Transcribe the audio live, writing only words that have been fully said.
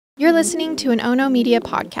You're listening to an Ono Media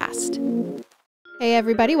podcast. Hey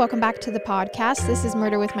everybody, welcome back to the podcast. This is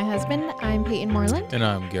Murder with My Husband. I'm Payton Moreland. And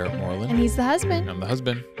I'm Garrett Moreland. And he's the husband. I'm the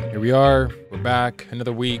husband. Here we are. We're back.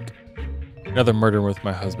 Another week. Another Murder with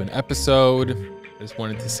My Husband episode. I just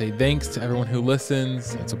wanted to say thanks to everyone who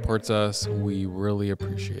listens and supports us. We really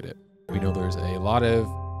appreciate it. We know there's a lot of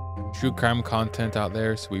true crime content out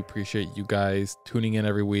there, so we appreciate you guys tuning in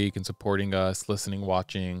every week and supporting us, listening,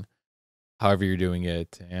 watching, however you're doing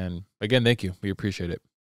it. And again, thank you. We appreciate it.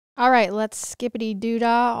 All right, let's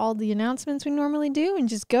skippity-doo-dah all the announcements we normally do and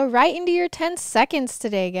just go right into your 10 seconds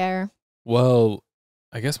today, Gar. Well,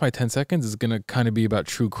 I guess my 10 seconds is going to kind of be about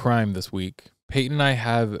true crime this week. Payton and I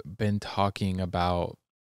have been talking about,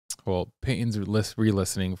 well, Payton's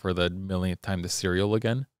re-listening for the millionth time the Serial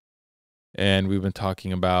again. And we've been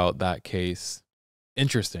talking about that case.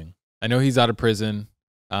 Interesting. I know he's out of prison.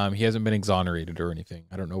 He hasn't been exonerated or anything.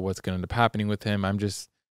 I don't know what's going to end up happening with him. I'm just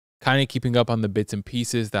kind of keeping up on the bits and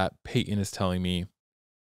pieces that Payton is telling me.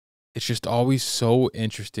 It's just always so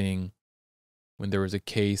interesting when there was a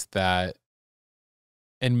case that,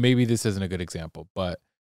 and maybe this isn't a good example, but,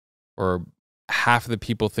 or half of the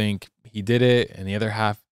people think he did it and the other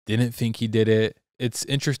half didn't think he did it. It's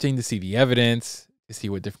interesting to see the evidence, to see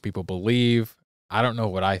what different people believe. I don't know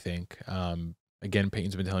what I think. Again,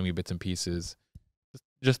 Payton's been telling me bits and pieces.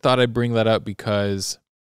 Just thought I'd bring that up because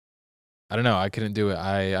I don't know. I couldn't do it.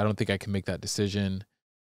 I don't think I can make that decision.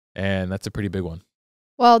 And that's a pretty big one.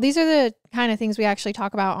 Well, these are the kind of things we actually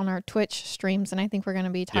talk about on our Twitch streams. And I think we're going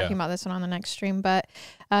to be talking about this one on the next stream. But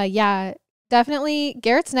yeah, definitely.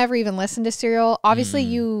 Garrett's never even listened to Serial.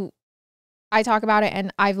 Obviously, I talk about it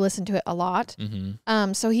and I've listened to it a lot.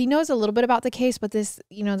 So he knows a little bit about the case, but this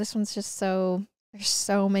one's just there's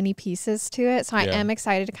so many pieces to it. So I am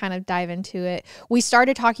excited to kind of dive into it. We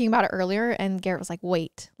started talking about it earlier and Garrett was like,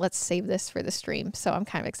 wait, let's save this for the stream. So I'm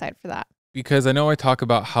kind of excited for that. Because I know I talk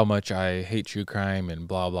about how much I hate true crime and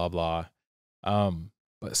blah, blah, blah.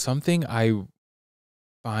 But something I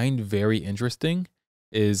find very interesting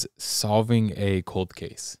is solving a cold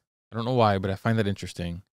case. I don't know why, but I find that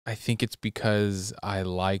interesting. I think it's because I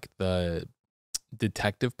like the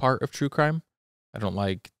detective part of true crime. I don't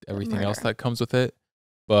like everything else that comes with it,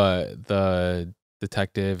 but the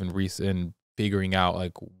detective and figuring out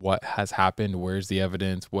like what has happened, where's the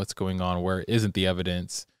evidence, what's going on, where isn't the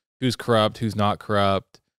evidence, who's corrupt, who's not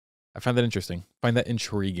corrupt. I find that interesting. I find that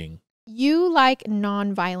intriguing. You like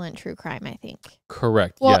non-violent true crime, I think.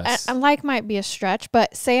 Correct. Well, yes. And like might be a stretch,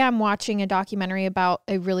 but say I'm watching a documentary about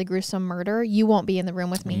a really gruesome murder, you won't be in the room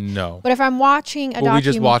with me. No. But if I'm watching a we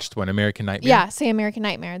just watched one, American Nightmare. Yeah, say American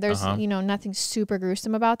Nightmare. There's nothing super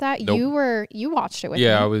gruesome about that. Nope. You watched it with me.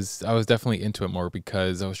 Yeah, I was definitely into it more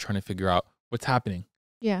because I was trying to figure out what's happening.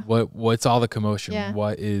 Yeah. What's all the commotion? Yeah.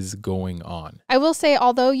 What is going on? I will say,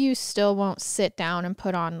 although you still won't sit down and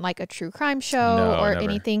put on like a true crime show or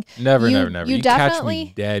anything. Never. You definitely catch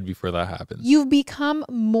me dead before that happens. You've become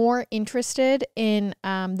more interested in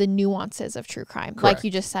the nuances of true crime. Correct. Like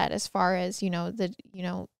you just said, as far as,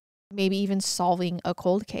 maybe even solving a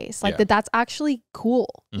cold case. Like that's actually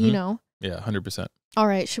cool, Yeah, 100%. All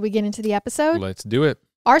right. Should we get into the episode? Let's do it.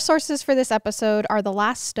 Our sources for this episode are The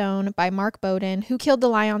Last Stone by Mark Bowden, Who Killed the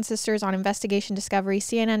Lyon Sisters on Investigation Discovery,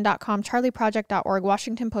 CNN.com, CharlieProject.org,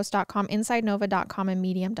 WashingtonPost.com, InsideNova.com, and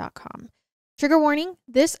Medium.com. Trigger warning,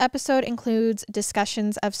 this episode includes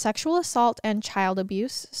discussions of sexual assault and child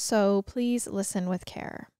abuse, so please listen with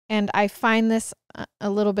care. And I find this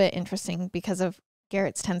a little bit interesting because of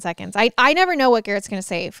Garrett's 10 seconds. I never know what Garrett's going to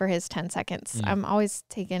say for his 10 seconds. I'm always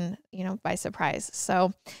taken, by surprise.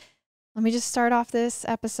 So let me just start off this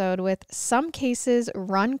episode with some cases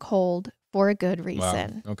run cold for a good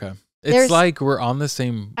reason. Wow. Okay. It's like we're on the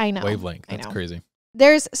same wavelength. That's crazy.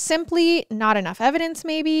 There's simply not enough evidence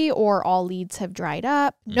maybe, or all leads have dried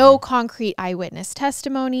up. No concrete eyewitness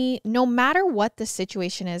testimony. No matter what the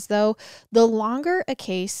situation is, though, the longer a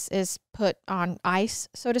case is put on ice,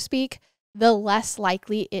 so to speak, the less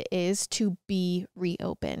likely it is to be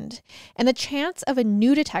reopened. And the chance of a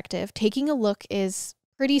new detective taking a look is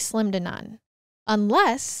pretty slim to none,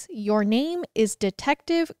 unless your name is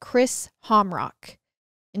Detective Chris Homrock.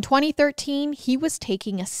 In 2013, he was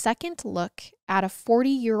taking a second look at a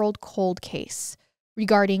 40-year-old cold case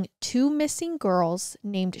regarding two missing girls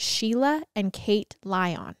named Sheila and Kate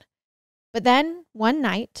Lyon. But then, one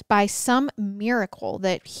night, by some miracle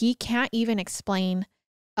that he can't even explain,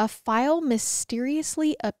 a file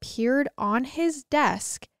mysteriously appeared on his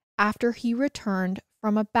desk after he returned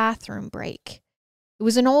from a bathroom break. It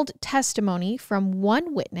was an old testimony from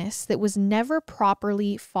one witness that was never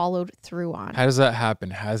properly followed through on. How does that happen?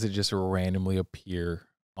 How does it just randomly appear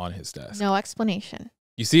on his desk? No explanation.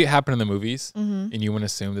 You see it happen in the movies, Mm-hmm. and you wouldn't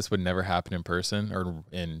assume this would never happen in person or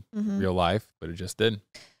in real life, but it just did.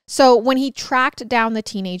 So when he tracked down the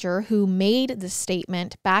teenager who made the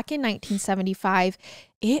statement back in 1975,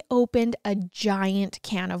 it opened a giant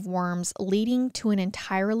can of worms, leading to an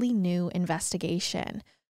entirely new investigation.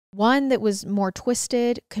 One that was more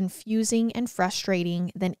twisted, confusing, and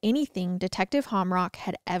frustrating than anything Detective Homrock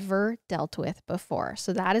had ever dealt with before.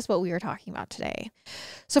 So that is what we are talking about today.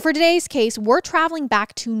 So for today's case, we're traveling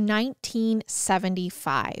back to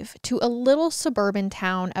 1975 to a little suburban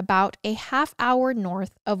town about a half-hour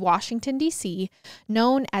north of Washington, D.C.,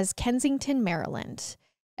 known as Kensington, Maryland.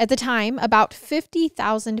 At the time, about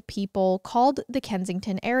 50,000 people called the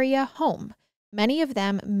Kensington area home. Many of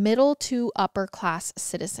them middle to upper class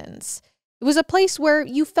citizens. It was a place where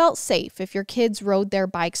you felt safe if your kids rode their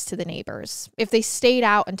bikes to the neighbors, if they stayed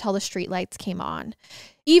out until the streetlights came on,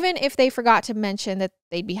 even if they forgot to mention that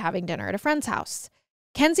they'd be having dinner at a friend's house.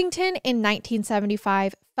 Kensington in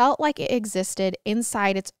 1975 felt like it existed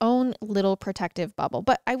inside its own little protective bubble.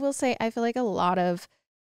 But I will say, I feel like a lot of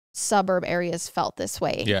suburb areas felt this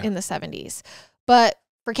way in the 70s. But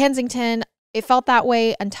for Kensington, it felt that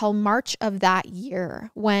way until March of that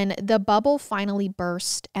year, when the bubble finally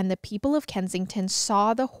burst and the people of Kensington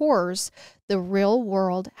saw the horrors the real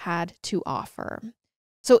world had to offer.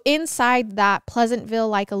 So inside that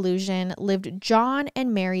Pleasantville-like illusion lived John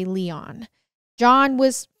and Mary Lyon. John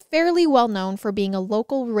was fairly well known for being a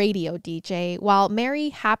local radio DJ, while Mary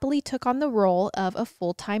happily took on the role of a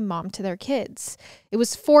full-time mom to their kids. It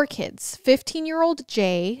was 4 kids, 15-year-old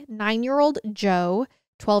Jay, 9-year-old Joe,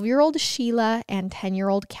 12-year-old Sheila, and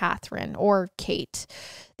 10-year-old Catherine, or Kate.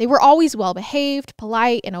 They were always well-behaved,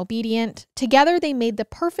 polite, and obedient. Together, they made the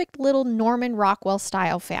perfect little Norman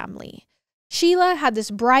Rockwell-style family. Sheila had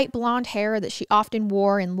this bright blonde hair that she often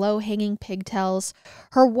wore in low-hanging pigtails.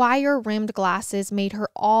 Her wire-rimmed glasses made her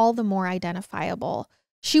all the more identifiable.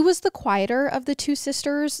 She was the quieter of the 2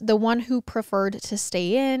 sisters, the one who preferred to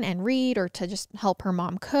stay in and read or to just help her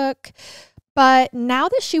mom cook. But now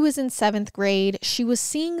that she was in 7th grade, she was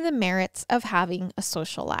seeing the merits of having a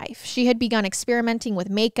social life. She had begun experimenting with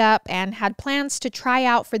makeup and had plans to try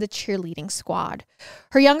out for the cheerleading squad.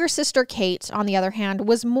 Her younger sister, Kate, on the other hand,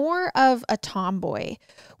 was more of a tomboy,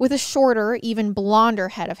 with a shorter, even blonder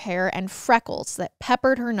head of hair and freckles that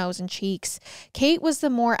peppered her nose and cheeks. Kate was the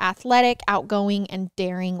more athletic, outgoing, and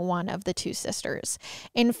daring one of the 2 sisters.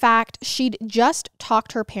 In fact, she'd just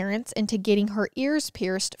talked her parents into getting her ears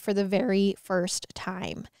pierced for the very first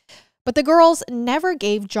time. But the girls never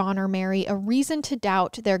gave John or Mary a reason to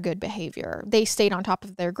doubt their good behavior. They stayed on top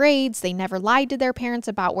of their grades. They never lied to their parents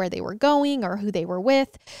about where they were going or who they were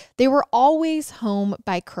with. They were always home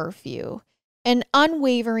by curfew. An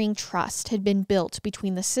unwavering trust had been built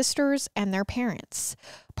between the sisters and their parents,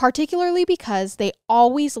 particularly because they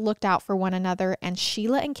always looked out for one another, and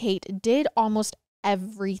Sheila and Kate did almost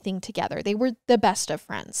everything together. They were the best of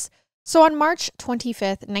friends. So on March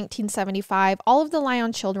 25th, 1975, all of the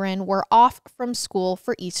Lyon children were off from school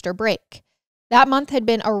for Easter break. That month had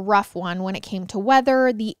been a rough one when it came to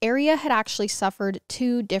weather. The area had actually suffered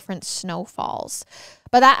 2 different snowfalls.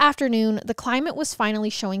 But that afternoon, the climate was finally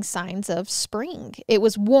showing signs of spring. It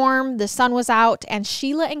was warm, the sun was out, and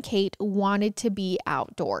Sheila and Kate wanted to be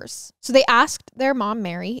outdoors. So they asked their mom,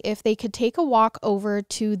 Mary, if they could take a walk over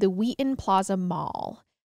to the Wheaton Plaza Mall.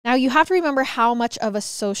 Now, you have to remember how much of a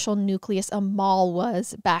social nucleus a mall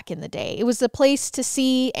was back in the day. It was the place to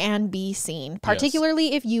see and be seen,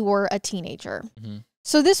 particularly if you were a teenager. Mm-hmm.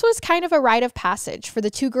 So this was kind of a rite of passage for the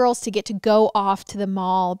 2 girls to get to go off to the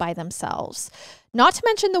mall by themselves. Not to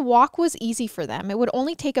mention the walk was easy for them. It would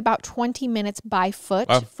only take about 20 minutes by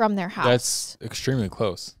foot from their house. That's extremely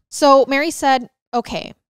close. So Mary said,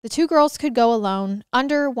 okay, the 2 girls could go alone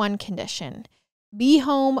under one condition. Be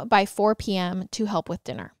home by 4 p.m. to help with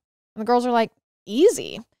dinner. And the girls are like,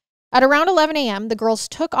 easy. At around 11 a.m., the girls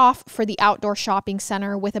took off for the outdoor shopping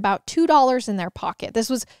center with about $2 in their pocket. This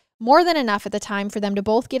was more than enough at the time for them to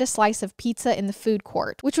both get a slice of pizza in the food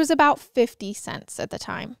court, which was about 50 cents at the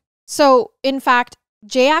time. So, in fact,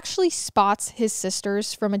 Jay actually spots his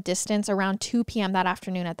sisters from a distance around 2 p.m. that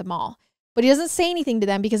afternoon at the mall. But he doesn't say anything to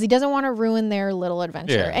them because he doesn't want to ruin their little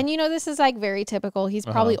adventure. Yeah. And, you know, this is like very typical. He's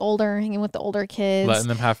probably older, hanging with the older kids. Letting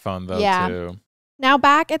them have fun, though, too. Now,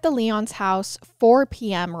 back at the Lyon's house, 4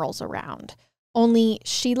 p.m. rolls around. Only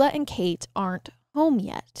Sheila and Kate aren't home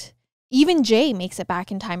yet. Even Jay makes it back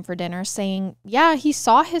in time for dinner, saying, yeah, he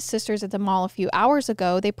saw his sisters at the mall a few hours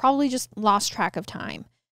ago. They probably just lost track of time.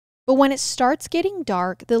 But when it starts getting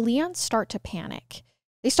dark, the Lyons start to panic.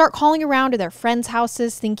 They start calling around to their friends'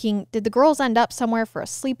 houses thinking, did the girls end up somewhere for a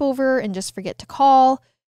sleepover and just forget to call?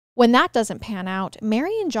 When that doesn't pan out,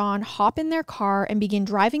 Mary and John hop in their car and begin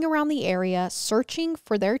driving around the area searching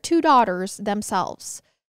for their 2 daughters themselves.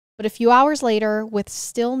 But a few hours later, with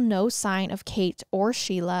still no sign of Kate or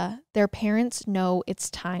Sheila, their parents know it's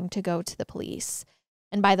time to go to the police.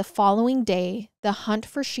 And by the following day, the hunt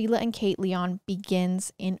for Sheila and Kate Lyon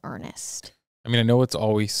begins in earnest. I mean, I know it's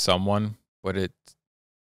always someone, but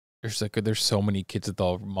there's so many kids at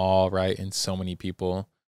the mall, right? And so many people.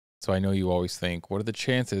 So I know you always think, what are the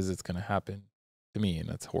chances it's going to happen to me? And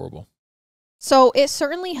that's horrible. So it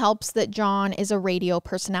certainly helps that John is a radio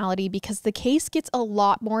personality because the case gets a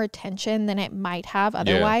lot more attention than it might have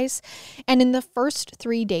otherwise. Yeah. And in the first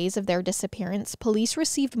 3 days of their disappearance, police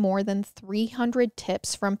received more than 300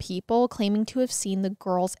 tips from people claiming to have seen the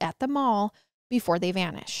girls at the mall before they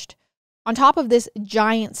vanished. On top of this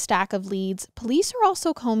giant stack of leads, police are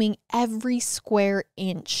also combing every square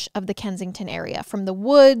inch of the Kensington area, from the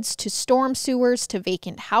woods to storm sewers to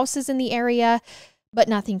vacant houses in the area, but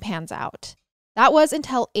nothing pans out. That was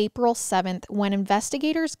until April 7th when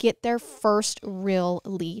investigators get their first real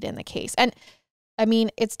lead in the case. And I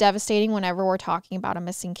mean, it's devastating whenever we're talking about a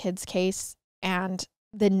missing kids case and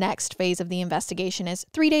the next phase of the investigation is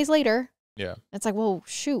 3 days later. Yeah. It's like, well,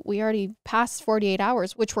 shoot, we already passed 48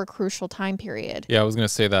 hours, which were a crucial time period. Yeah, I was going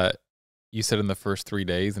to say that you said in the first 3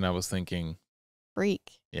 days, and I was thinking.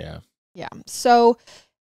 Freak. Yeah. Yeah. So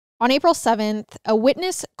on April 7th, a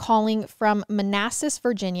witness calling from Manassas,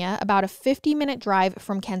 Virginia, about a 50-minute drive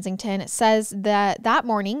from Kensington, says that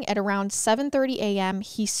morning at around 7:30 a.m.,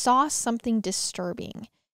 he saw something disturbing.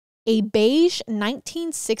 A beige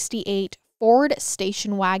 1968 Ford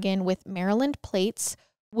station wagon with Maryland plates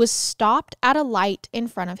was stopped at a light in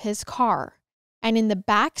front of his car. And in the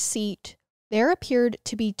back seat, there appeared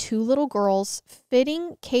to be 2 little girls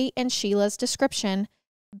fitting Kate and Sheila's description,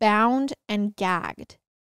 bound and gagged.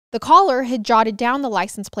 The caller had jotted down the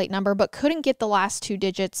license plate number but couldn't get the last 2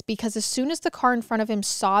 digits because as soon as the car in front of him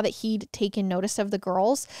saw that he'd taken notice of the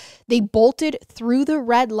girls, they bolted through the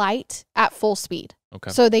red light at full speed.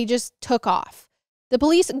 Okay. So they just took off. The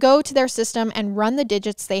police go to their system and run the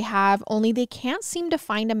digits they have, only they can't seem to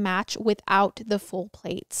find a match without the full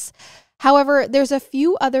plates. However, there's a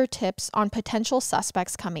few other tips on potential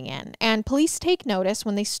suspects coming in, and police take notice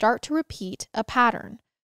when they start to repeat a pattern.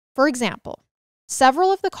 For example,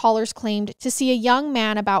 several of the callers claimed to see a young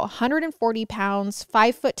man about 140 pounds,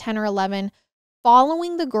 5'10" or 11,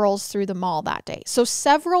 following the girls through the mall that day. So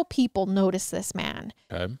several people noticed this man.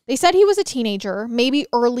 Okay. They said he was a teenager, maybe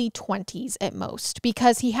early 20s at most,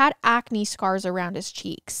 because he had acne scars around his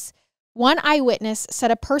cheeks. One eyewitness said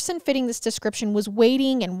a person fitting this description was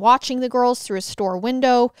waiting and watching the girls through a store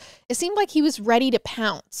window. It seemed like he was ready to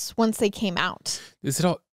pounce once they came out. Is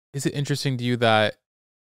it interesting to you that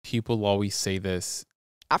people always say this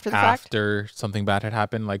after something bad had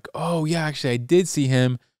happened? Like, oh yeah, actually I did see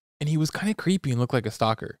him and he was kind of creepy and looked like a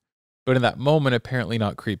stalker. But in that moment, apparently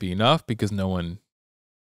not creepy enough because no one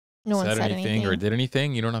said anything or did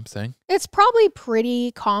anything. You know what I'm saying? It's probably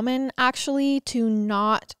pretty common actually to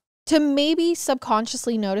maybe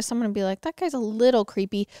subconsciously notice someone and be like, that guy's a little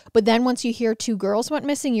creepy. But then once you hear 2 girls went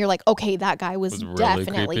missing, you're like, okay, that guy was really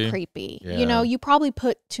definitely creepy. Yeah. You know, you probably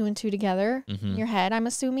put 2 and 2 together in your head, I'm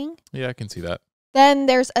assuming. Yeah, I can see that. Then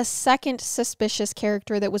there's a second suspicious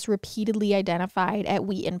character that was repeatedly identified at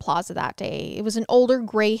Wheaton Plaza that day. It was an older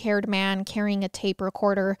gray-haired man carrying a tape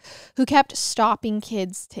recorder who kept stopping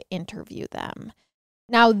kids to interview them.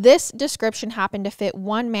 Now, this description happened to fit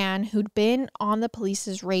one man who'd been on the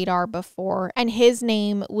police's radar before, and his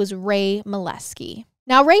name was Ray Molesky.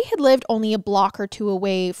 Now, Ray had lived only a block or 2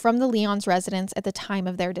 away from the Lyons' residence at the time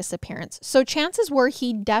of their disappearance, so chances were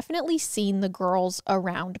he'd definitely seen the girls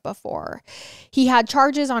around before. He had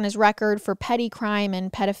charges on his record for petty crime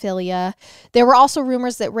and pedophilia. There were also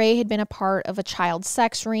rumors that Ray had been a part of a child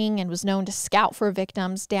sex ring and was known to scout for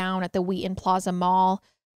victims down at the Wheaton Plaza Mall.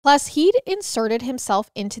 Plus, he'd inserted himself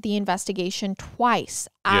into the investigation twice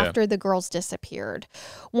after the girls disappeared.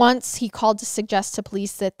 Once, he called to suggest to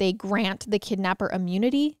police that they grant the kidnapper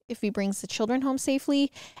immunity if he brings the children home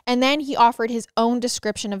safely. And then he offered his own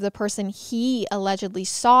description of the person he allegedly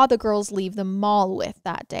saw the girls leave the mall with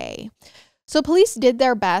that day. So police did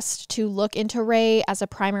their best to look into Ray as a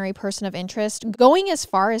primary person of interest, going as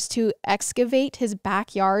far as to excavate his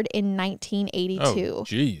backyard in 1982. Oh,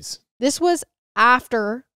 jeez. This was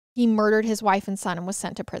after he murdered his wife and son and was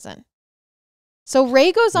sent to prison. So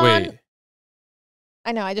Ray goes on. Wait.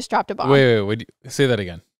 I know, I just dropped a bomb. Wait. Say that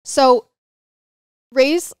again. So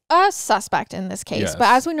Ray's a suspect in this case, Yes. but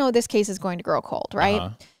as we know, this case is going to grow cold,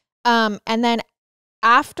 right? Uh-huh. And then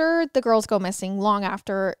after the girls go missing, long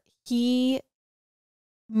after, he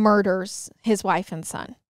murders his wife and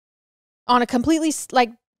son. on a completely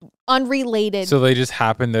unrelated. So they just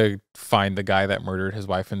happened to find the guy that murdered his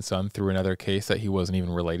wife and son through another case that he wasn't even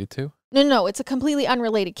related to? No, it's a completely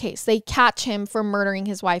unrelated case. They catch him for murdering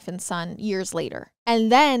his wife and son years later.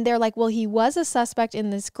 And then they're like, well, he was a suspect in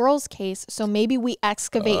this girl's case, so maybe we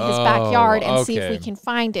excavate his backyard and see if we can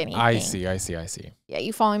find anything. I see. Yeah,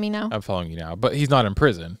 you following me now? I'm following you now. But he's not in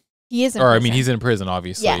prison. He is in prison. I mean, he's in prison,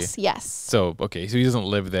 obviously. Yes. So, okay, so he doesn't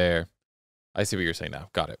live there. I see what you're saying now.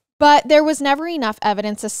 Got it. But there was never enough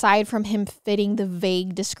evidence aside from him fitting the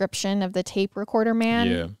vague description of the tape recorder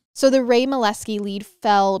man. Yeah. So the Ray Molesky lead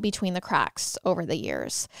fell between the cracks over the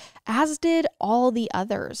years, as did all the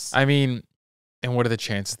others. I mean, and what are the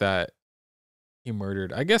chances that he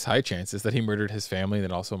murdered? I guess high chances that he murdered his family and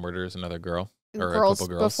then also murders another girl or a couple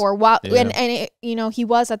girls before. And it, he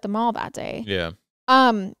was at the mall that day. Yeah.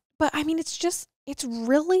 But I mean, it's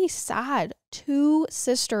really sad. 2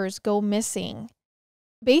 sisters go missing,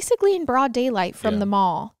 basically in broad daylight from the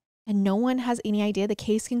mall, and no one has any idea the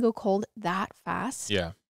case can go cold that fast.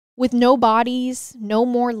 Yeah. With no bodies, no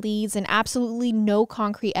more leads, and absolutely no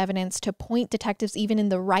concrete evidence to point detectives even in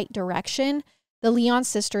the right direction, the Lyon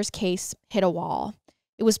sisters case hit a wall.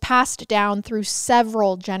 It was passed down through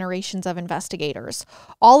several generations of investigators,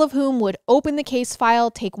 all of whom would open the case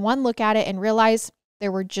file, take one look at it, and realize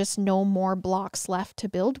there were just no more blocks left to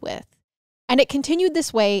build with. And it continued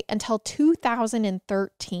this way until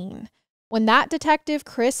 2013, when that detective,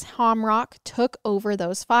 Chris Homrock, took over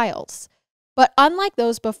those files. But unlike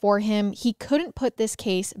those before him, he couldn't put this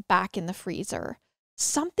case back in the freezer.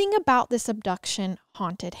 Something about this abduction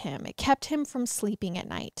haunted him. It kept him from sleeping at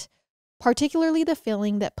night, particularly the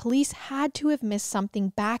feeling that police had to have missed something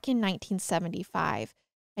back in 1975.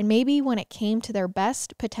 And maybe when it came to their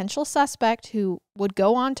best potential suspect, who would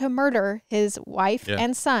go on to murder his wife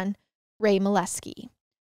and son, Ray Molesky.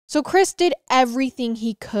 So Chris did everything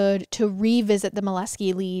he could to revisit the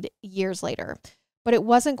Molesky lead years later. But it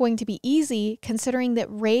wasn't going to be easy, considering that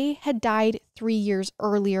Ray had died 3 years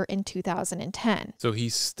earlier in 2010. So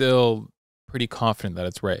he's still pretty confident that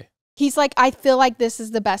it's Ray. He's like, I feel like this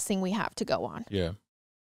is the best thing we have to go on. Yeah.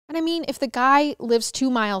 And I mean, if the guy lives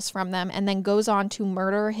 2 miles from them and then goes on to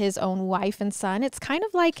murder his own wife and son, it's kind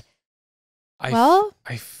of like, I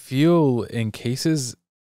feel in cases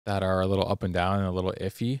that are a little up and down and a little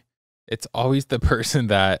iffy, it's always the person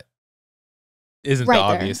that isn't the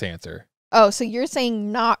obvious answer. Oh, so you're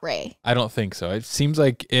saying not Ray? I don't think so. It seems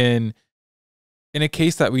like in a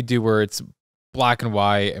case that we do where it's black and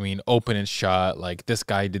white, I mean, open and shut, like this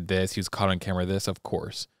guy did this, he was caught on camera, this, of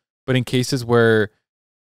course. But in cases where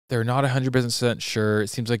they're not 100% sure, it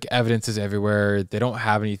seems like evidence is everywhere, they don't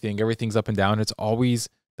have anything, everything's up and down, it's always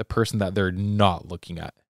the person that they're not looking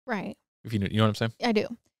at. Right. If you know what I'm saying? I do.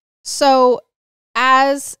 So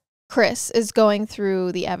as Chris is going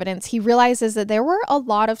through the evidence, he realizes that there were a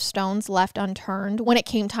lot of stones left unturned when it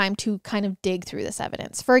came time to kind of dig through this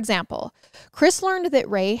evidence. For example, Chris learned that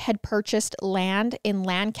Ray had purchased land in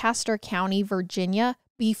Lancaster County, Virginia,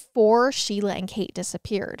 before Sheila and Kate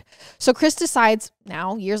disappeared. So Chris decides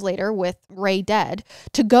now, years later, with Ray dead,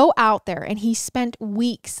 to go out there, and he spent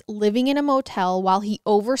weeks living in a motel while he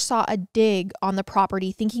oversaw a dig on the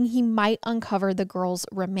property, thinking he might uncover the girls'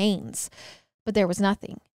 remains. But there was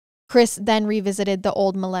nothing. Chris then revisited the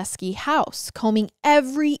old Molesky house, combing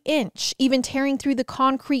every inch, even tearing through the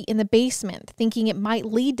concrete in the basement, thinking it might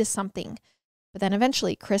lead to something. But then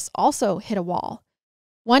eventually, Chris also hit a wall.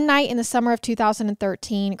 One night in the summer of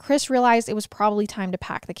 2013, Chris realized it was probably time to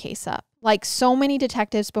pack the case up. Like so many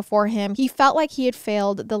detectives before him, he felt like he had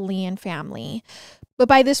failed the Lyon family. But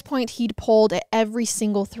by this point, he'd pulled at every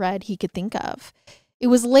single thread he could think of. It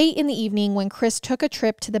was late in the evening when Chris took a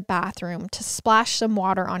trip to the bathroom to splash some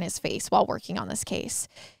water on his face while working on this case.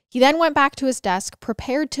 He then went back to his desk,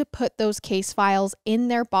 prepared to put those case files in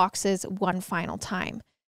their boxes one final time.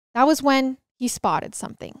 That was when he spotted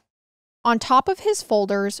something. On top of his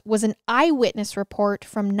folders was an eyewitness report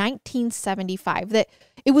from 1975 that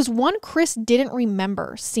it was one Chris didn't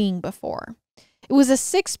remember seeing before. It was a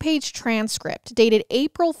 6-page transcript dated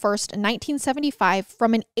April 1st, 1975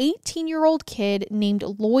 from an 18-year-old kid named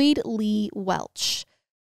Lloyd Lee Welch.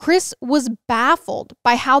 Chris was baffled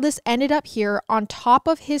by how this ended up here on top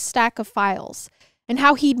of his stack of files and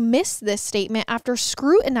how he'd missed this statement after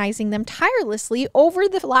scrutinizing them tirelessly over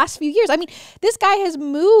the last few years. I mean, this guy has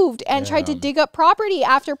moved and tried to dig up property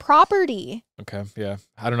after property. Okay, yeah.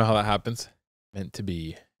 I don't know how that happens. Meant to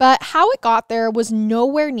be. But how it got there was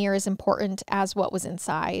nowhere near as important as what was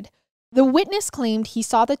inside. The witness claimed he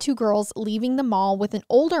saw the 2 girls leaving the mall with an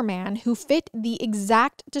older man who fit the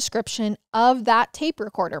exact description of that tape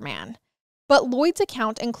recorder man. But Lloyd's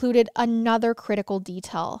account included another critical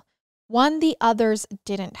detail. one the others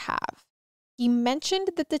didn't have. He mentioned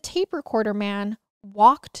that the tape recorder man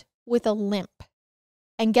walked with a limp.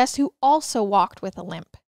 And guess who also walked with a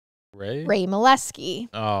limp? Ray Molesky.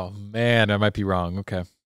 Oh, man, I might be wrong. Okay.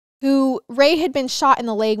 Who Ray had been shot in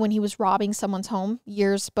the leg when he was robbing someone's home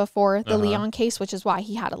years before the Lyon case, which is why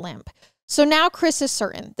he had a limp. So now Chris is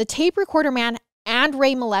certain the tape recorder man and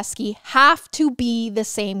Ray Molesky have to be the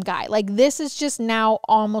same guy. Like, this is just now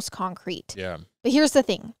almost concrete. Yeah. But here's the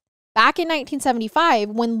thing. Back in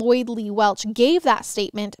 1975, when Lloyd Lee Welch gave that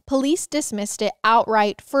statement, police dismissed it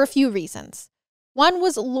outright for a few reasons. One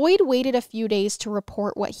was Lloyd waited a few days to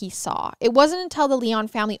report what he saw. It wasn't until the Lyon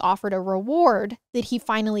family offered a reward that he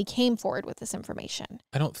finally came forward with this information.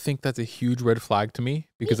 I don't think that's a huge red flag to me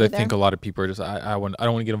because I think a lot of people are just, I don't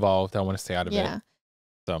want to get involved. I want to stay out of it.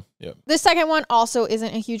 So, yeah. The second one also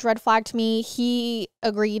isn't a huge red flag to me. He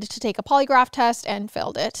agreed to take a polygraph test and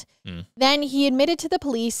failed it. Then he admitted to the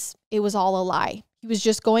police it was all a lie. He was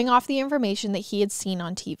just going off the information that he had seen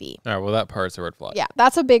on TV. All right, well, that part's a red flag. Yeah,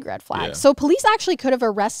 that's a big red flag. Yeah. So police actually could have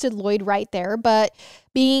arrested Lloyd right there, but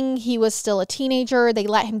being he was still a teenager, they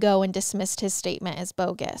let him go and dismissed his statement as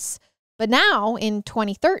bogus. But now, in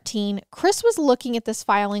 2013, Chris was looking at this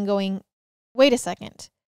file and going, wait a second.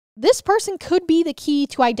 This person could be the key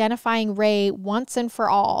to identifying Ray once and for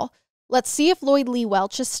all. Let's see if Lloyd Lee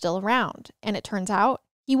Welch is still around. And it turns out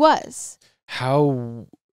he was. How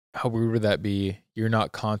weird would that be? You're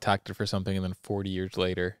not contacted for something and then 40 years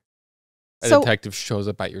later, a detective shows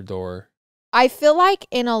up at your door. I feel like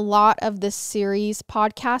in a lot of the series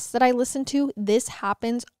podcasts that I listen to, this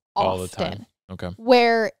happens often. All the time. Okay.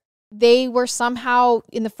 Where they were somehow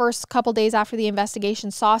in the first couple days after the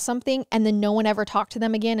investigation saw something and then no one ever talked to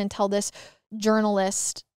them again until this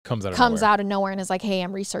journalist comes out of nowhere and is like, hey,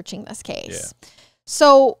 I'm researching this case. Yeah.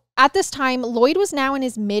 So at this time, Lloyd was now in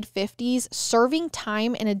his mid-50s serving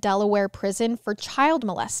time in a Delaware prison for child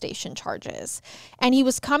molestation charges. And he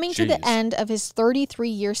was coming to the end of his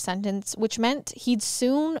 33-year sentence, which meant he'd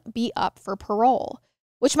soon be up for parole.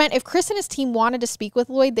 Which meant if Chris and his team wanted to speak with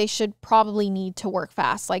Lloyd, they should probably need to work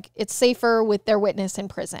fast. Like, it's safer with their witness in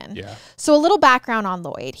prison. Yeah. So a little background on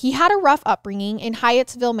Lloyd. He had a rough upbringing in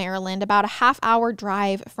Hyattsville, Maryland, about a half-hour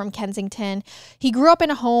drive from Kensington. He grew up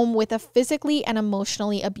in a home with a physically and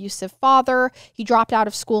emotionally abusive father. He dropped out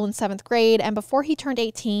of school in 7th grade, and before he turned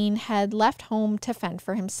 18, had left home to fend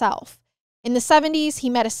for himself. In the 70s, he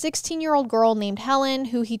met a 16-year-old girl named Helen,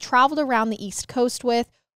 who he traveled around the East Coast with,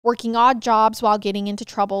 working odd jobs while getting into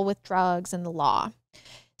trouble with drugs and the law.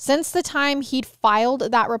 Since the time he'd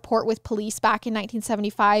filed that report with police back in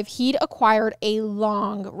 1975, he'd acquired a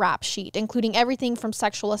long rap sheet, including everything from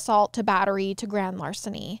sexual assault to battery to grand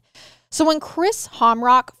larceny. So when Chris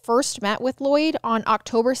Homrock first met with Lloyd on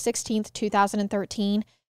October 16th, 2013,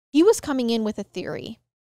 he was coming in with a theory.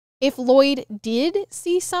 If Lloyd did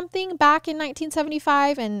see something back in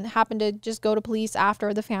 1975 and happened to just go to police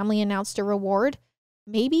after the family announced a reward,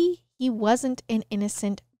 maybe he wasn't an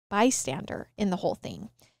innocent bystander in the whole thing.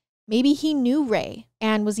 Maybe he knew Ray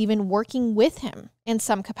and was even working with him in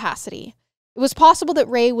some capacity. It was possible that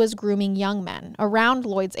Ray was grooming young men around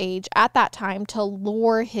Lloyd's age at that time to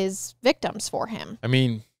lure his victims for him. I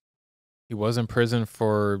mean, he was in prison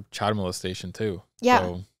for child molestation too. Yeah.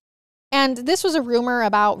 So. And this was a rumor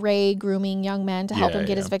about Ray grooming young men to help him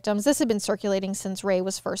get his victims. This had been circulating since Ray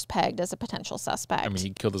was first pegged as a potential suspect. I mean, he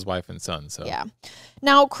killed his wife and son, so. Yeah.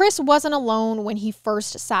 Now, Chris wasn't alone when he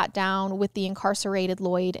first sat down with the incarcerated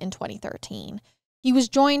Lloyd in 2013. He was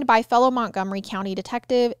joined by fellow Montgomery County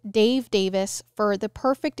Detective Dave Davis for the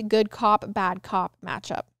perfect good cop, bad cop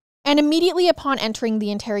matchup. And immediately upon entering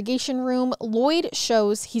the interrogation room, Lloyd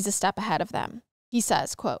shows he's a step ahead of them. He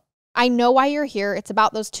says, quote, "I know why you're here. It's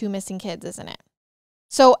about those 2 missing kids, isn't it?"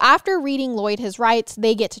 So after reading Lloyd his rights,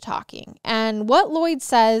 they get to talking. And what Lloyd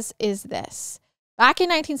says is this. Back in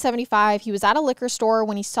 1975, he was at a liquor store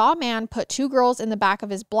when he saw a man put 2 girls in the back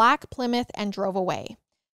of his black Plymouth and drove away.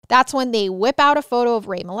 That's when they whip out a photo of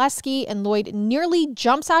Ray Molesky, and Lloyd nearly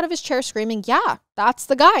jumps out of his chair screaming, "Yeah, that's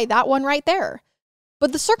the guy, that one right there."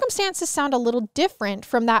 But the circumstances sound a little different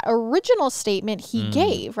from that original statement he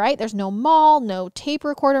gave, right? There's no mall, no tape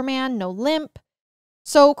recorder man, no limp.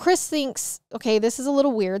 So Chris thinks, okay, this is a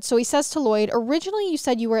little weird. So he says to Lloyd, originally you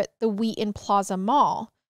said you were at the Wheaton Plaza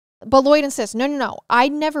Mall. But Lloyd insists, no,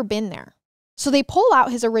 I'd never been there. So they pull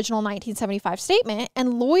out his original 1975 statement,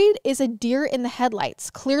 and Lloyd is a deer in the headlights,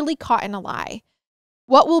 clearly caught in a lie.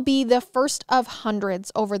 What will be the first of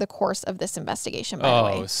hundreds over the course of this investigation, by the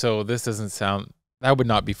way. Oh, so this doesn't sound... That would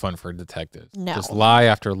not be fun for detectives. No. Just lie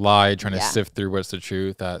after lie, trying to sift through what's the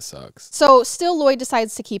truth. That sucks. So still Lloyd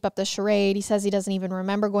decides to keep up the charade. He says he doesn't even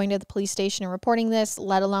remember going to the police station and reporting this,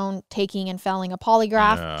 let alone taking and failing a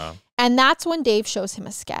polygraph. Yeah. And that's when Dave shows him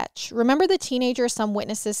a sketch. Remember the teenager some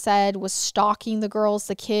witnesses said was stalking the girls,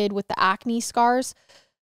 the kid with the acne scars?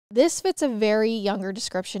 This fits a very younger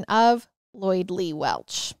description of Lloyd Lee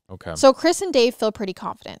Welch. Okay. So Chris and Dave feel pretty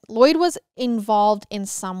confident. Lloyd was involved in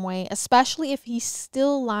some way, especially if he's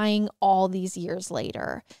still lying all these years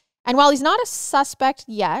later. And while he's not a suspect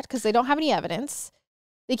yet, because they don't have any evidence,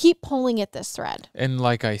 they keep pulling at this thread. And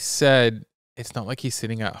like I said, it's not like he's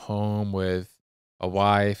sitting at home with a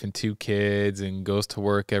wife and 2 kids and goes to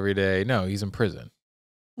work every day. No, he's in prison.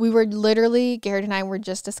 We were literally, Garrett and I were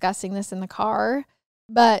just discussing this in the car,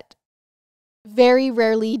 but very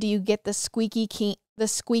rarely do you get the squeaky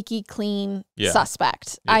clean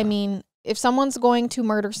suspect. Yeah. I mean, if someone's going to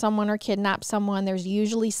murder someone or kidnap someone, there's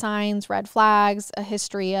usually signs, red flags, a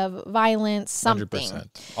history of violence, something.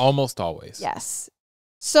 100%. Almost always. Yes.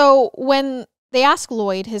 So when they ask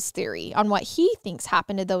Lloyd his theory on what he thinks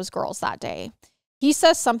happened to those girls that day, he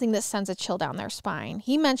says something that sends a chill down their spine.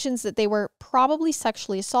 He mentions that they were probably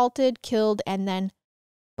sexually assaulted, killed, and then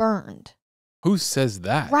burned. Who says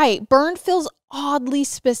that? Right. Burned feels oddly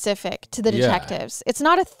specific to the detectives. It's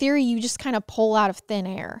not a theory you just kind of pull out of thin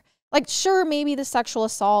air. Like, sure, maybe the sexual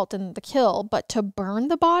assault and the kill, but to burn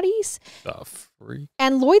the bodies? The freak.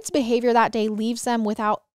 And Lloyd's behavior that day leaves them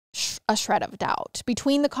without a shred of doubt.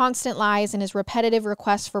 Between the constant lies and his repetitive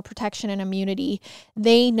requests for protection and immunity,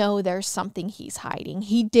 they know there's something he's hiding.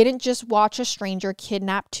 He didn't just watch a stranger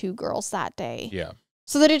kidnap 2 girls that day. Yeah.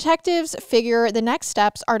 So the detectives figure the next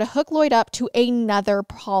steps are to hook Lloyd up to another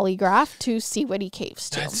polygraph to see what he caves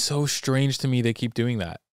to. That's so strange to me they keep doing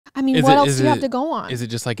that. I mean, what else do you have to go on? Is it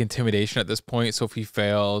just like intimidation at this point? So if he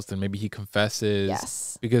fails, then maybe he confesses.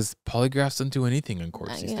 Yes. Because polygraphs don't do anything in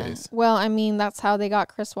courts these days. Well, I mean, that's how they got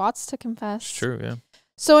Chris Watts to confess. It's true, yeah.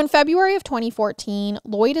 So in February of 2014,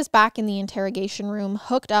 Lloyd is back in the interrogation room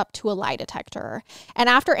hooked up to a lie detector. And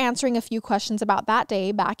after answering a few questions about that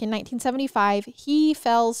day back in 1975, he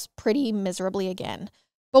fails pretty miserably again.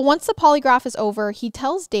 But once the polygraph is over, he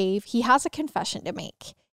tells Dave he has a confession to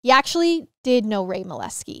make. He actually did know Ray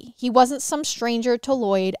Molesky. He wasn't some stranger to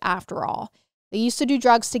Lloyd after all. They used to do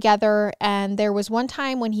drugs together, and there was one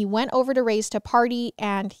time when he went over to Ray's to party,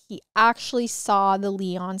 and he actually saw the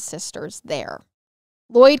Lyon sisters there.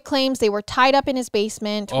 Lloyd claims they were tied up in his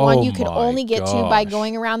basement, one you could only get to by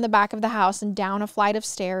going around the back of the house and down a flight of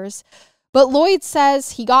stairs. But Lloyd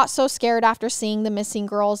says he got so scared after seeing the missing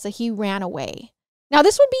girls that he ran away. Now,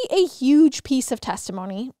 this would be a huge piece of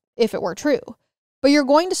testimony if it were true. But you're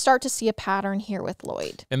going to start to see a pattern here with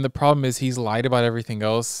Lloyd. And the problem is he's lied about everything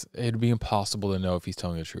else. It'd be impossible to know if he's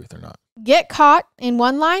telling the truth or not. Get caught in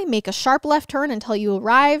one lie, make a sharp left turn until you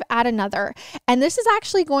arrive at another. And this is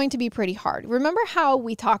actually going to be pretty hard. Remember how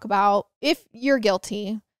we talk about if you're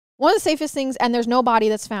guilty, one of the safest things, and there's no body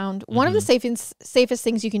that's found, one of the safest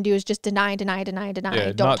things you can do is just deny.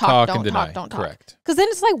 Yeah, don't talk. Correct. Because then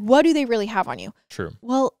it's like, what do they really have on you? True.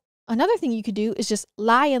 Well, another thing you could do is just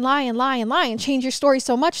lie and change your story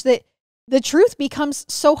so much that the truth becomes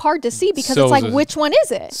so hard to see because it's like, which one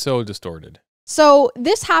is it? So distorted. So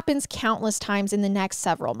this happens countless times in the next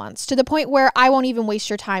several months to the point where I won't even waste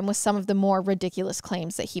your time with some of the more ridiculous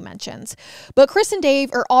claims that he mentions. But Chris and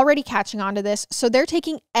Dave are already catching on to this, so they're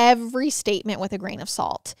taking every statement with a grain of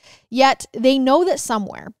salt. Yet they know that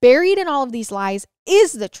somewhere, buried in all of these lies,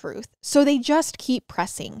 is the truth, so they just keep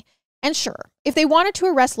pressing. And sure, if they wanted to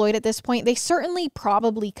arrest Lloyd at this point, they certainly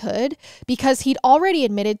probably could because he'd already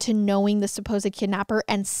admitted to knowing the supposed kidnapper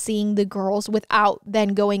and seeing the girls without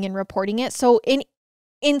then going and reporting it. So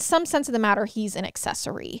in some sense of the matter, he's an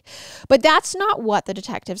accessory. But that's not what the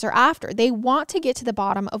detectives are after. They want to get to the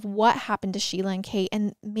bottom of what happened to Sheila and Kate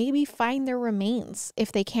and maybe find their remains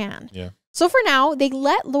if they can. Yeah. So for now, they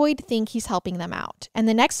let Lloyd think he's helping them out. And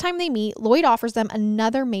the next time they meet, Lloyd offers them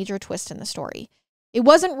another major twist in the story. It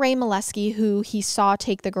wasn't Ray Molesky who he saw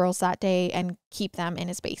take the girls that day and keep them in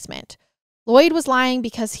his basement. Lloyd was lying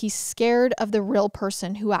because he's scared of the real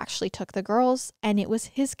person who actually took the girls, and it was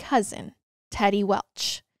his cousin, Teddy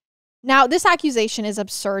Welch. Now, this accusation is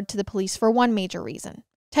absurd to the police for one major reason.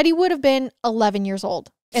 Teddy would have been 11 years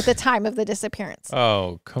old at the time of the disappearance.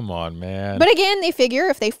 Oh, come on, man. But again, they figure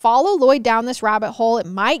if they follow Lloyd down this rabbit hole, it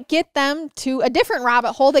might get them to a different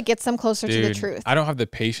rabbit hole that gets them closer to the truth. I don't have the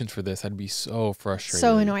patience for this. I'd be so frustrated.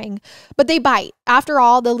 So annoying. But they bite. After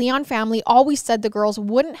all, the Lyon family always said the girls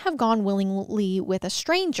wouldn't have gone willingly with a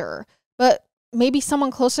stranger. But maybe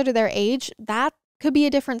someone closer to their age, that could be a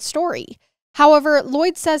different story. However,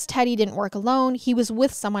 Lloyd says Teddy didn't work alone. He was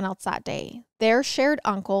with someone else that day, their shared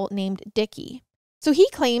uncle named Dickie. So he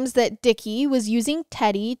claims that Dickie was using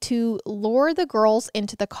Teddy to lure the girls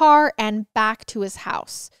into the car and back to his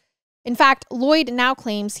house. In fact, Lloyd now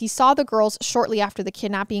claims he saw the girls shortly after the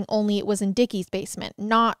kidnapping, only it was in Dickie's basement,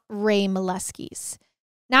 not Ray Molesky's.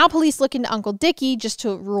 Now police look into Uncle Dickie just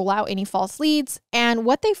to rule out any false leads, and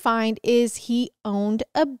what they find is he owned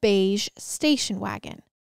a beige station wagon.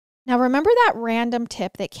 Now remember that random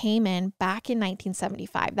tip that came in back in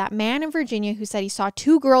 1975, that man in Virginia who said he saw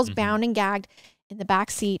two girls bound and gagged in the back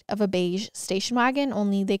seat of a beige station wagon,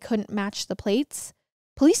 only they couldn't match the plates?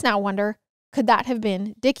 Police now wonder, could that have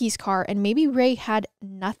been Dickie's car, and maybe Ray had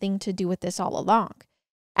nothing to do with this all along?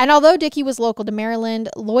 And although Dickie was local to Maryland,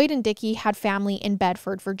 Lloyd and Dickie had family in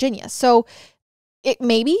Bedford, Virginia. So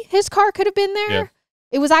maybe his car could have been there. Yeah.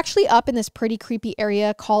 It was actually up in this pretty creepy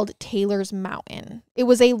area called Taylor's Mountain. It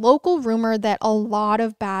was a local rumor that a lot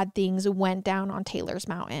of bad things went down on Taylor's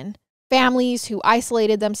Mountain. Families who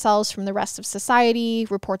isolated themselves from the rest of society,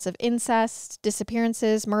 reports of incest,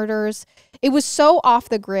 disappearances, murders. It was so off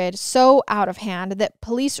the grid, so out of hand that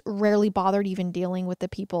police rarely bothered even dealing with the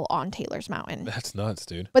people on Taylor's Mountain. That's nuts,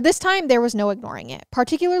 dude. But this time there was no ignoring it,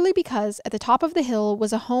 particularly because at the top of the hill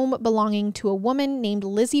was a home belonging to a woman named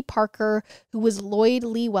Lizzie Parker, who was Lloyd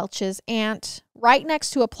Lee Welch's aunt, right next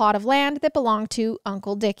to a plot of land that belonged to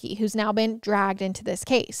Uncle Dickie, who's now been dragged into this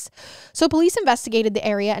case. So police investigated the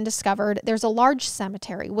area and discovered there's a large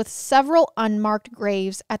cemetery with several unmarked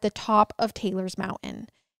graves at the top of Taylor's Mountain.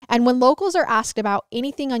 And when locals are asked about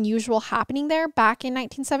anything unusual happening there back in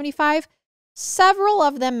 1975, several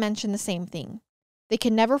of them mention the same thing. They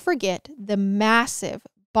can never forget the massive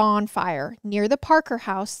bonfire near the Parker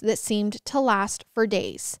house that seemed to last for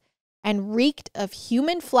days and reeked of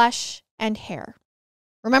human flesh and hair.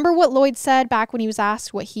 Remember what Lloyd said back when he was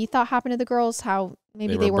asked what he thought happened to the girls, how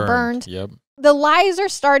maybe they were burned? Yep. The lies are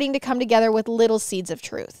starting to come together with little seeds of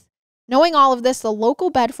truth. Knowing all of this, the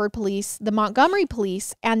local Bedford police, the Montgomery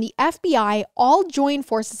police, and the FBI all join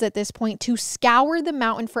forces at this point to scour the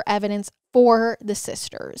mountain for evidence for the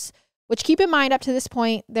sisters. Which, keep in mind, up to this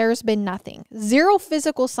point, there's been nothing. Zero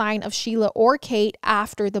physical sign of Sheila or Kate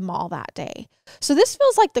after the mall that day. So this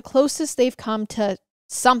feels like the closest they've come to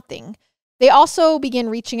something. They also begin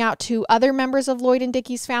reaching out to other members of Lloyd and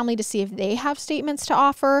Dickie's family to see if they have statements to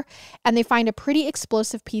offer, and they find a pretty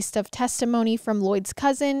explosive piece of testimony from Lloyd's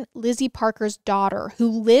cousin, Lizzie Parker's daughter, who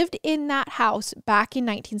lived in that house back in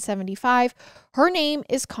 1975. Her name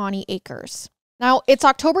is Connie Akers. Now, it's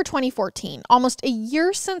October 2014, almost a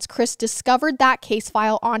year since Chris discovered that case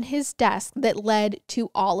file on his desk that led to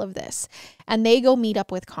all of this, and they go meet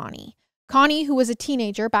up with Connie. Connie, who was a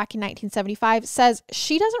teenager back in 1975, says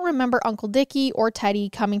she doesn't remember Uncle Dickie or Teddy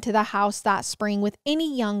coming to the house that spring with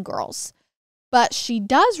any young girls. But she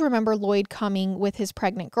does remember Lloyd coming with his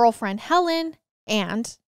pregnant girlfriend, Helen,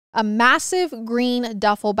 and a massive green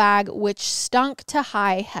duffel bag which stunk to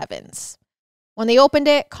high heavens. When they opened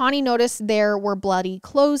it, Connie noticed there were bloody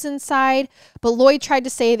clothes inside, but Lloyd tried to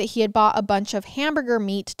say that he had bought a bunch of hamburger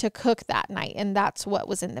meat to cook that night, and that's what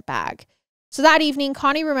was in the bag. So that evening,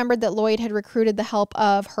 Connie remembered that Lloyd had recruited the help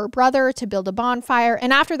of her brother to build a bonfire,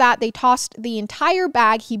 and after that, they tossed the entire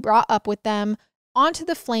bag he brought up with them onto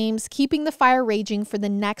the flames, keeping the fire raging for the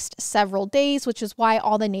next several days, which is why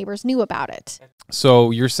all the neighbors knew about it.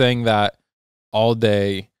 So you're saying that all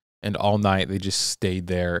day and all night they just stayed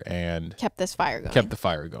there and kept this fire going. Kept the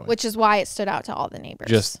fire going. Which is why it stood out to all the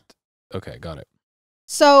neighbors. Okay, got it.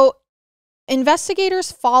 So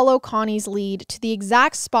investigators follow Connie's lead to the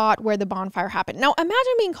exact spot where the bonfire happened. Now,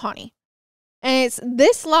 imagine being Connie, and it's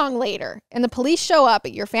this long later, and the police show up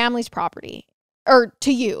at your family's property, or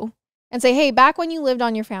to you, and say, hey, back when you lived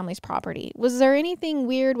on your family's property, was there anything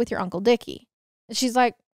weird with your Uncle Dickie? And she's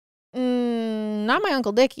like, not my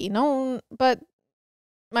Uncle Dickie, no, but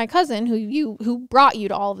my cousin who brought you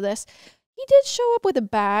to all of this, he did show up with a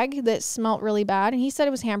bag that smelt really bad, and he said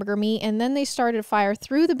it was hamburger meat, and then they started a fire,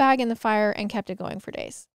 threw the bag in the fire, and kept it going for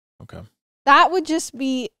days. Okay. That would just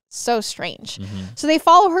be so strange. So they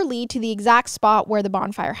follow her lead to the exact spot where the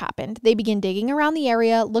bonfire happened. They begin digging around the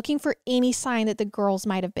area, looking for any sign that the girls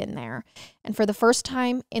might have been there. And for the first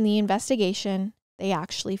time in the investigation, they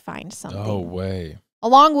actually find something. No way.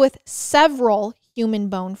 Along with several human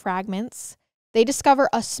bone fragments, they discover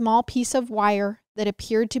a small piece of wire that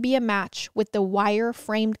appeared to be a match with the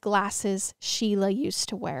wire-framed glasses Sheila used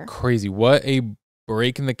to wear. Crazy. What a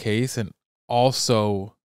break in the case. And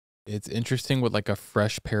also, it's interesting what like a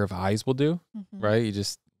fresh pair of eyes will do, right? You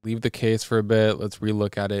just leave the case for a bit. Let's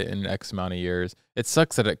relook at it in X amount of years. It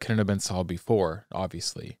sucks that it couldn't have been solved before,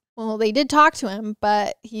 obviously. Well, they did talk to him,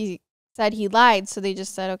 but he said he lied. So they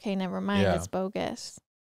just said, okay, never mind. Yeah. It's bogus.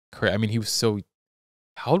 Correct. I mean, he was so,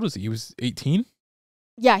 how old was he? He was 18?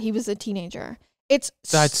 Yeah, he was a teenager.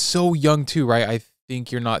 That's so young too, right? I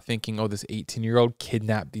think you're not thinking, oh, this 18-year-old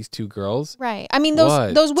kidnapped these two girls. Right. I mean,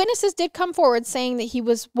 those witnesses did come forward saying that he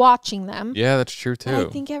was watching them. Yeah, that's true too. But I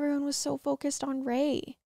think everyone was so focused on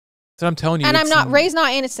Ray. So I'm telling you. And Ray's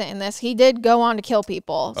not innocent in this. He did go on to kill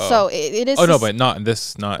people. So it is. Oh, no, but not in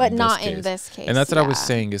this, in this case. And that's what I was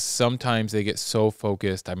saying is sometimes they get so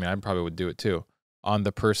focused. I mean, I probably would do it too, on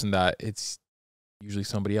the person that it's usually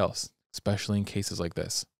somebody else, especially in cases like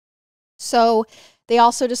this. So they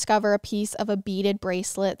also discover a piece of a beaded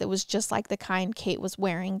bracelet that was just like the kind Kate was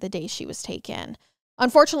wearing the day she was taken.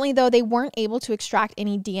 Unfortunately, though, they weren't able to extract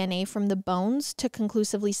any DNA from the bones to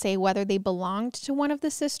conclusively say whether they belonged to one of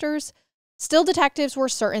the sisters. Still, detectives were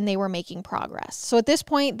certain they were making progress. So at this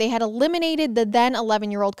point, they had eliminated the then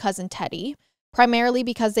 11-year-old cousin Teddy, primarily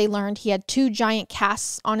because they learned he had 2 giant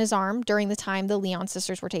casts on his arm during the time the Lyon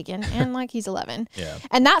sisters were taken, and like he's 11. Yeah.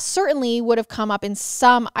 And that certainly would have come up in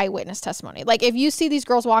some eyewitness testimony. Like if you see these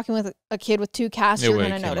girls walking with a kid with 2 casts, you're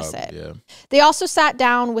going to notice it. Yeah. They also sat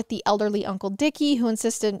down with the elderly Uncle Dickie, who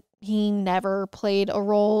insisted he never played a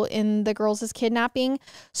role in the girls' kidnapping.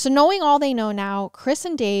 So knowing all they know now, Chris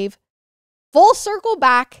and Dave full circle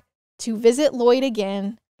back to visit Lloyd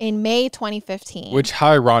again in May 2015. Which,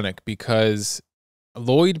 how ironic, because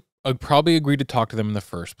Lloyd probably agreed to talk to them in the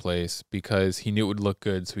first place because he knew it would look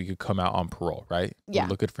good so he could come out on parole, right? Yeah. It would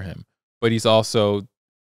look good for him. But he's also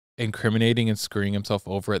incriminating and screwing himself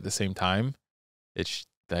over at the same time.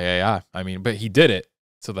 I mean, but he did it,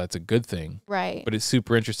 so that's a good thing. Right. But it's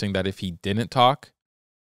super interesting that if he didn't talk,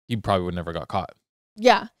 he probably would never got caught.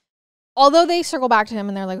 Yeah. Although they circle back to him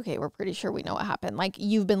and they're like, okay, we're pretty sure we know what happened. Like,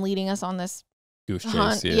 you've been leading us on this goose chase.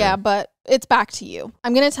 hunt. Yeah, but it's back to you.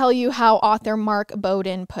 I'm going to tell you how author Mark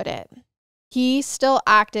Bowden put it. He still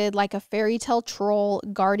acted like a fairy tale troll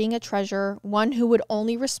guarding a treasure, one who would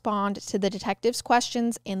only respond to the detective's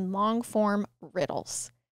questions in long form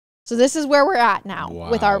riddles. So this is where we're at now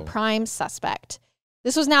with our prime suspect.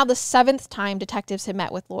 This was now the 7th time detectives had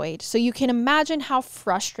met with Lloyd, so you can imagine how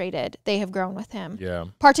frustrated they have grown with him. Yeah.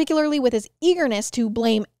 Particularly with his eagerness to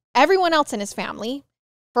blame everyone else in his family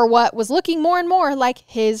for what was looking more and more like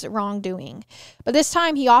his wrongdoing. But this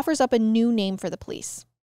time he offers up a new name for the police.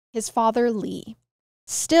 His father, Lee.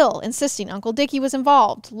 Still insisting Uncle Dickie was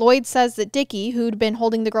involved. Lloyd says that Dickie, who'd been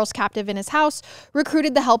holding the girls captive in his house,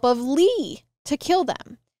 recruited the help of Lee to kill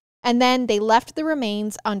them. And then they left the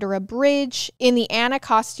remains under a bridge in the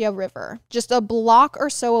Anacostia River, just a block or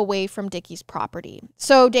so away from Dickie's property.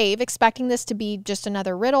 So Dave, expecting this to be just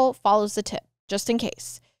another riddle, follows the tip, just in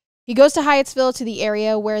case. He goes to Hyattsville, to the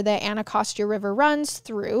area where the Anacostia River runs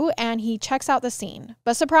through, and he checks out the scene.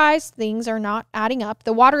 But surprise, things are not adding up.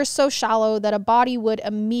 The water is so shallow that a body would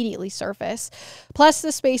immediately surface. Plus,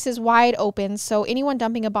 the space is wide open, so anyone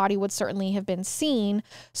dumping a body would certainly have been seen.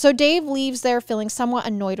 So Dave leaves there feeling somewhat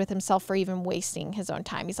annoyed with himself for even wasting his own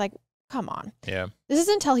time. He's like, come on. Yeah. This is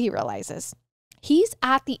until he realizes he's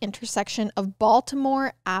at the intersection of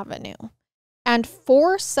Baltimore Avenue. And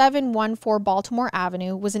 4714 Baltimore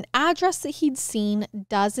Avenue was an address that he'd seen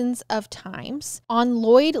dozens of times on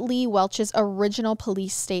Lloyd Lee Welch's original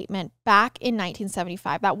police statement back in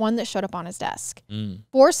 1975, that one that showed up on his desk.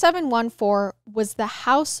 4714 was the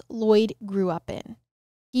house Lloyd grew up in.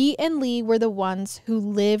 He and Lee were the ones who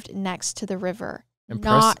lived next to the river,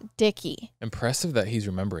 not Dickie. Impressive that he's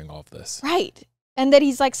remembering all of this. Right. And that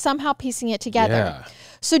he's like somehow piecing it together. Yeah.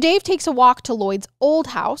 So Dave takes a walk to Lloyd's old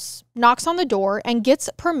house, knocks on the door, and gets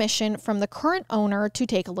permission from the current owner to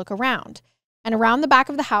take a look around. And around the back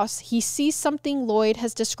of the house, he sees something Lloyd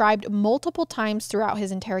has described multiple times throughout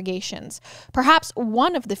his interrogations. Perhaps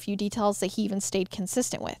one of the few details that he even stayed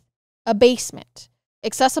consistent with. A basement,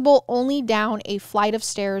 accessible only down a flight of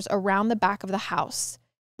stairs around the back of the house.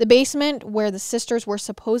 The basement where the sisters were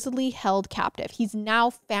supposedly held captive. He's now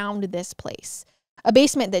found this place. A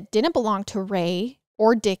basement that didn't belong to Ray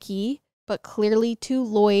or Dickie, but clearly to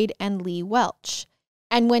Lloyd and Lee Welch.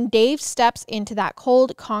 And when Dave steps into that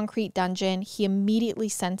cold concrete dungeon, he immediately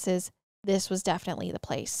senses this was definitely the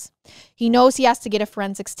place. He knows he has to get a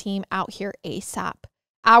forensics team out here ASAP.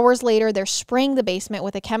 Hours later, they're spraying the basement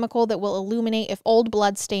with a chemical that will illuminate if old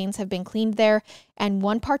blood stains have been cleaned there, and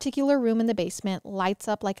one particular room in the basement lights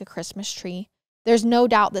up like a Christmas tree. There's no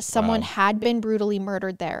doubt that someone had been brutally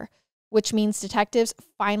murdered there, which means detectives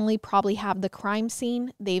finally probably have the crime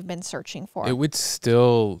scene they've been searching for. It would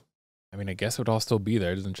still, I mean, I guess it would all still be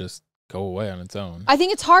there. It doesn't just go away on its own. I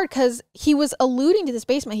think it's hard because he was alluding to this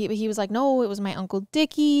basement. He was like, no, it was my Uncle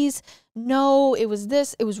Dickie's. No, it was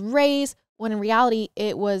this. It was Ray's. when in reality,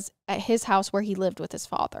 it was at his house where he lived with his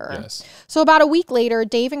father. Yes. So about a week later,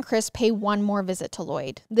 Dave and Chris pay one more visit to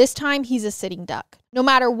Lloyd. This time, he's a sitting duck. No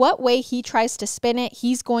matter what way he tries to spin it,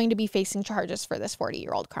 he's going to be facing charges for this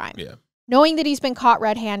 40-year-old crime. Yeah. Knowing that he's been caught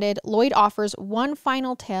red-handed, Lloyd offers one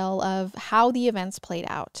final tale of how the events played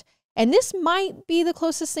out. And this might be the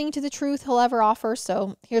closest thing to the truth he'll ever offer,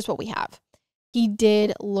 so here's what we have. He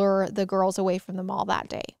did lure the girls away from the mall that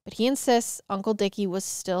day, but he insists Uncle Dickie was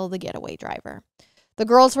still the getaway driver. The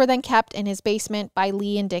girls were then kept in his basement by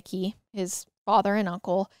Lee and Dickie, his father and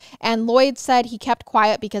uncle, and Lloyd said he kept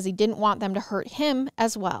quiet because he didn't want them to hurt him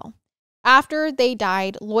as well. After they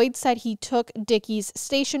died, Lloyd said he took Dickie's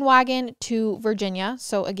station wagon to Virginia,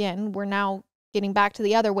 so again, we're now getting back to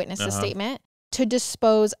the other witness's statement, to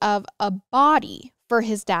dispose of a body for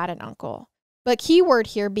his dad and uncle. But keyword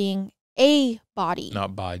here being a body.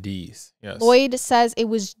 Not bodies. Yes. Lloyd says it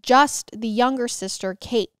was just the younger sister,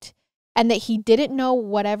 Kate, and that he didn't know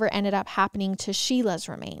whatever ended up happening to Sheila's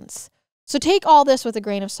remains. So take all this with a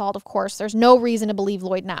grain of salt, of course. There's no reason to believe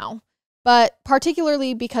Lloyd now, but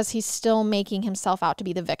particularly because he's still making himself out to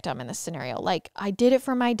be the victim in this scenario. Like, I did it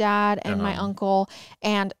for my dad and my uncle,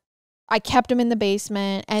 and I kept him in the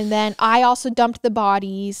basement, and then I also dumped the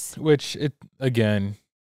bodies. Which, again,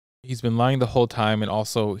 he's been lying the whole time, and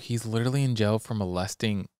also he's literally in jail for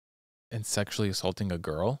molesting and sexually assaulting a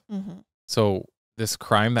girl. So this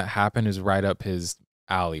crime that happened is right up his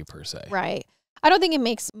alley, per se. Right. I don't think it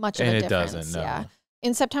makes much of a difference. And it doesn't, no. Yeah.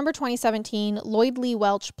 In September 2017, Lloyd Lee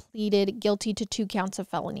Welch pleaded guilty to 2 counts of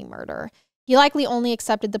felony murder. He likely only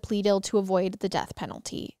accepted the plea deal to avoid the death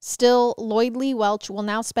penalty. Still, Lloyd Lee Welch will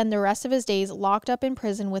now spend the rest of his days locked up in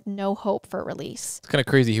prison with no hope for release. It's kind of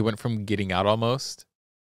crazy. He went from getting out almost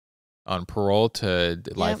on parole to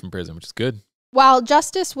life in prison, which is good. While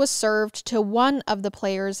justice was served to one of the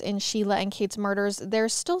players in Sheila and Kate's murders,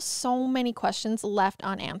 there's still so many questions left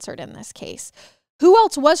unanswered in this case. Who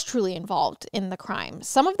else was truly involved in the crime?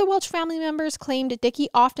 Some of the Welch family members claimed Dickie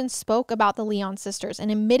often spoke about the Lyon sisters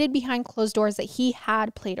and admitted behind closed doors that he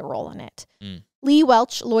had played a role in it. Lee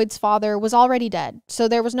Welch, Lloyd's father, was already dead, so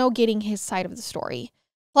there was no getting his side of the story.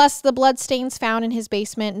 Plus, the bloodstains found in his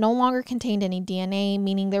basement no longer contained any DNA,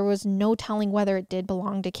 meaning there was no telling whether it did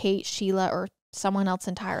belong to Kate, Sheila, or someone else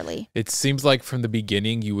entirely. It seems like from the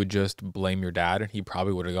beginning you would just blame your dad, and he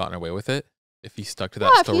probably would have gotten away with it if he stuck to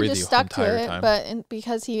that story the entire time. But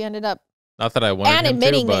because he ended up not that I wanted and him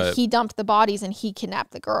admitting to, that he dumped the bodies and he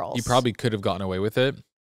kidnapped the girls. He probably could have gotten away with it.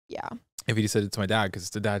 Yeah. If he just said it's my dad, because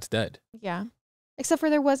the dad's dead. Yeah. Except for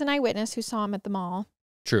there was an eyewitness who saw him at the mall.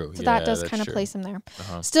 True. So that does kind of place him there.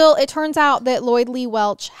 Still, it turns out that Lloyd Lee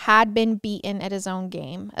Welch had been beaten at his own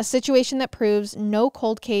game, a situation that proves no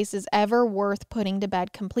cold case is ever worth putting to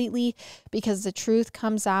bed completely because the truth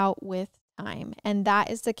comes out with time. And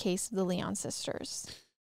that is the case of the Lyon sisters.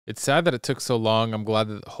 It's sad that it took so long. I'm glad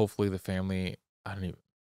that hopefully the family,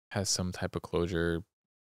 has some type of closure.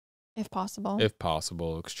 If possible. If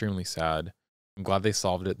possible. Extremely sad. I'm glad they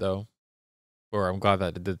solved it, though. Or I'm glad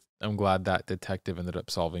that detective ended up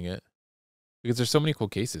solving it, because there's so many cool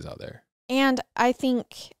cases out there. And I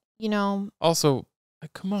think, also,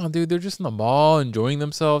 like, come on, dude, they're just in the mall enjoying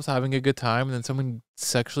themselves, having a good time, and then someone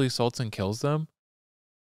sexually assaults and kills them.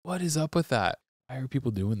 What is up with that? Why are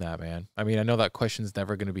people doing that, man? I mean, I know that question's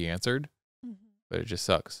never going to be answered, but it just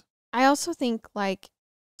sucks. I also think, like,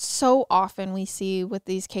 so often we see with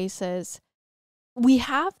these cases, we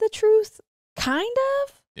have the truth, kind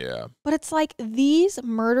of. Yeah. But it's like these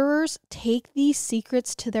murderers take these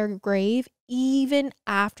secrets to their grave even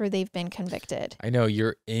after they've been convicted. I know,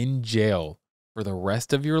 you're in jail for the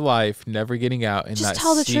rest of your life, never getting out. And just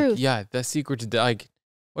tell the truth. Yeah, that secret's like,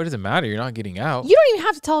 what does it matter? You're not getting out. You don't even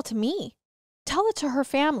have to tell it to me. Tell it to her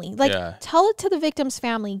family. Like, tell it to the victim's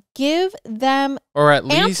family. Give them, or at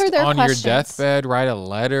least on questions. Your deathbed, write a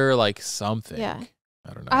letter, like something. Yeah.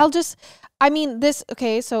 I don't know.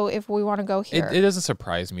 So if we want to go here. It doesn't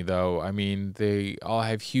surprise me, though. I mean, they all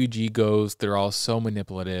have huge egos. They're all so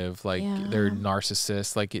manipulative. Like, they're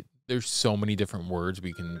narcissists. Like, there's so many different words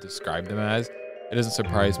we can describe them as. It doesn't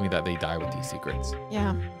surprise me that they die with these secrets.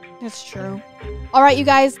 Yeah, it's true. All right, you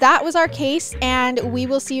guys, that was our case, and we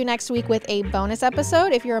will see you next week with a bonus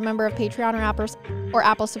episode if you're a member of Patreon or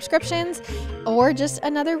Apple subscriptions, or just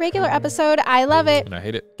another regular episode. I love it. And I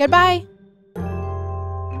hate it. Goodbye.